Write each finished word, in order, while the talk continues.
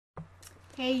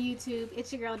Hey YouTube,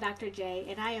 it's your girl Dr. J,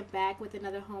 and I am back with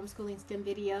another homeschooling STEM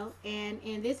video. And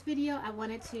in this video, I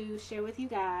wanted to share with you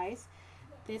guys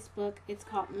this book. It's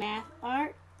called Math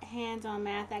Art, Hands-on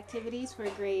Math Activities for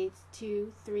Grades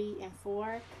 2, 3, and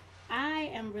 4. I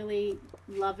am really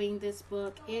loving this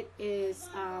book. It is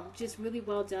just really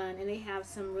well done, and they have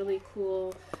some really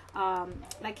cool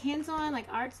like hands-on like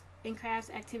arts and crafts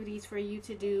activities for you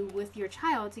to do with your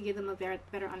child to give them a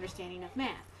better understanding of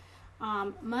math.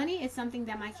 Money is something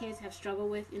that my kids have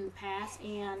struggled with in the past,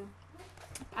 and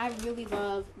I really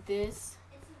love this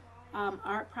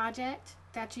art project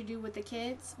that you do with the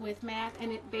kids with math,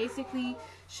 and it basically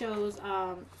shows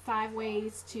 5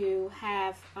 ways to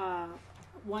have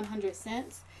 100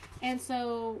 cents. And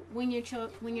so when your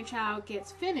child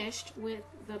gets finished with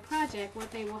the project, what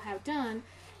they will have done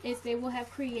is they will have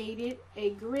created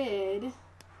a grid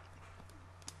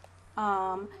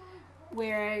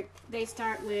where they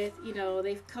start with,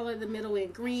 they've colored the middle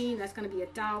in green, that's going to be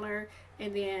 $1,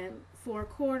 and then 4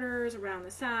 quarters around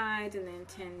the sides, and then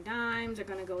 10 dimes are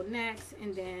going to go next,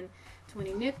 and then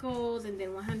 20 nickels, and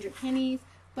then 100 pennies.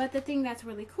 But the thing that's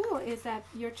really cool is that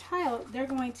your child, they're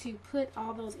going to put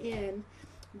all those in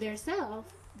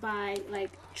themselves by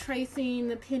like tracing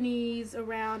the pennies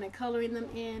around and coloring them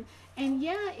in. And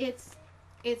yeah, it's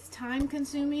time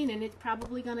consuming, and it's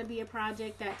probably going to be a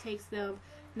project that takes them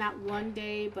not 1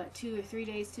 day but 2 or 3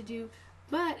 days to do.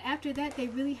 But after that, they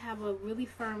really have a really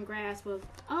firm grasp of,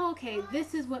 oh, okay,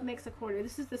 this is what makes a quarter.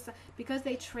 This is because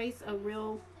they trace a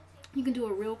real, you can do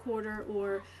a real quarter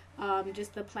or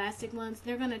just the plastic ones.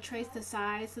 They're going to trace the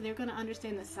size, so they're going to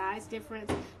understand the size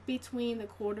difference between the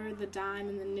quarter, the dime,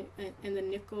 and the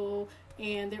nickel.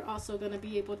 And they're also going to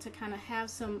be able to kind of have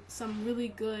some really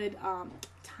good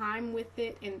time with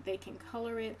it, and they can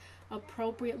color it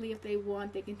appropriately if they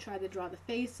want. They can try to draw the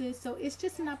faces. So it's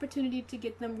just an opportunity to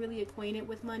get them really acquainted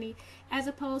with money, as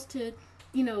opposed to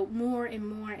more and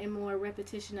more and more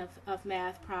repetition of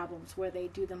math problems where they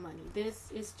do the money.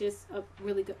 This is just a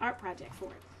really good art project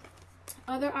for it.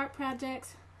 Other art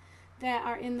projects that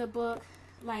are in the book,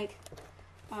 like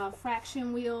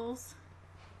fraction wheels,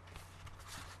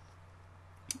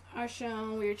 are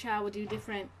shown where your child will do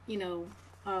different,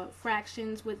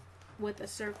 fractions with a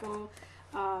circle,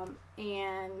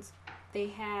 and they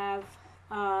have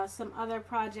some other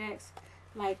projects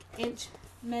like inch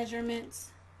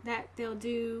measurements that they'll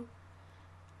do,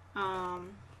 and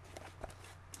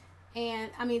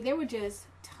I mean there were just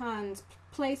tons.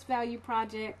 Place value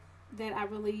project that I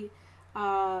really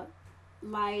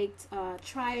liked,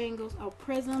 triangles or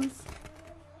prisms,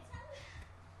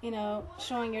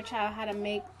 showing your child how to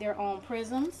make their own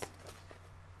prisms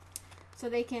so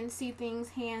they can see things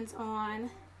hands-on,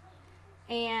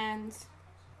 and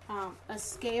a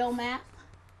scale map,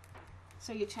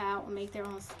 so your child will make their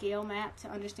own scale map to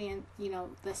understand,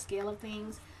 the scale of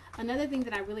things. Another thing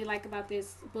that I really like about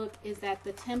this book is that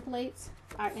the templates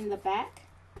are in the back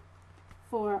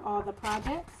for all the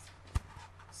projects.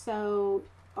 So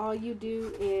all you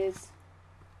do is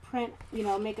print,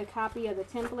 make a copy of the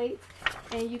template,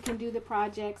 and you can do the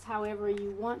projects however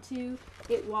you want to.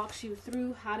 It walks you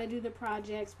through how to do the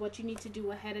projects, what you need to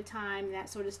do ahead of time, that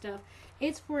sort of stuff.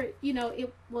 It's for,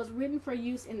 it was written for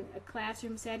use in a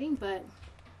classroom setting, but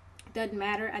doesn't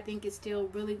matter. I think it's still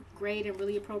really great and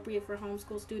really appropriate for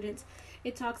homeschool students.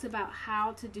 It talks about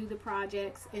how to do the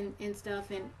projects and stuff,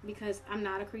 and because I'm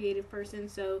not a creative person,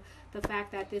 so the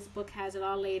fact that this book has it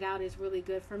all laid out is really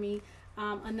good for me.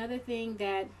 Another thing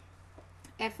that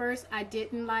at first I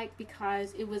didn't like,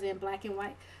 because it was in black and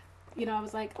white, I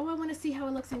was like, oh, I want to see how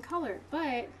it looks in color.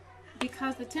 But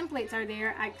because the templates are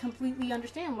there, I completely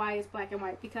understand why it's black and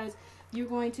white, because you're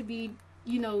going to be,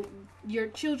 your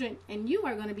children and you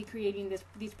are going to be creating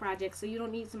these projects, so you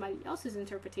don't need somebody else's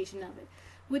interpretation of it,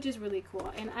 which is really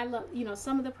cool. And I love,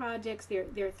 some of the projects, they're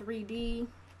 3D. I'm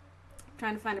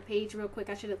trying to find a page real quick.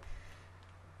 I should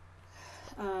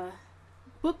have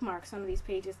bookmarked some of these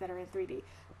pages that are in 3D.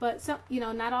 But some,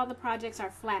 not all the projects are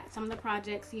flat. Some of the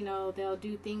projects, they'll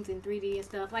do things in 3D and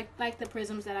stuff, like the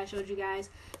prisms that I showed you guys.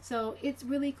 So it's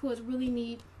really cool. It's really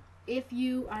neat. If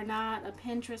you are not a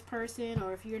Pinterest person,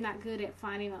 or if you're not good at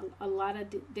finding a lot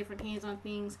of different hands-on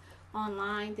things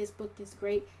online, this book is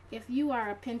great. If you are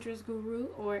a Pinterest guru,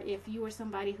 or if you are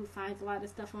somebody who finds a lot of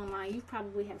stuff online, you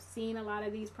probably have seen a lot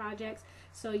of these projects,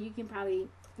 so you can probably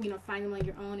find them on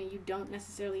your own, and you don't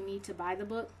necessarily need to buy the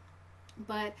book.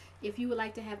 But if you would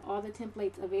like to have all the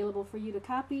templates available for you to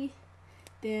copy,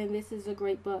 then this is a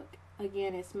great book.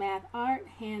 Again, it's Math Art,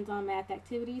 Hands-on Math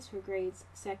Activities for Grades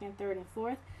 2nd, 3rd, and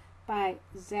 4th by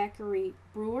Zachary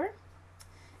Brewer.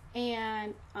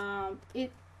 And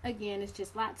it again, it's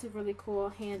just lots of really cool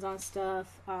hands-on stuff.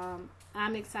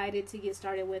 I'm excited to get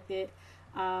started with it,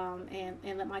 and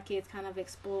let my kids kind of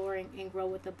explore and grow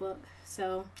with the book.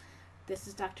 So this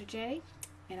is Dr. J,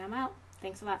 and I'm out.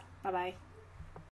 Thanks a lot. Bye-bye.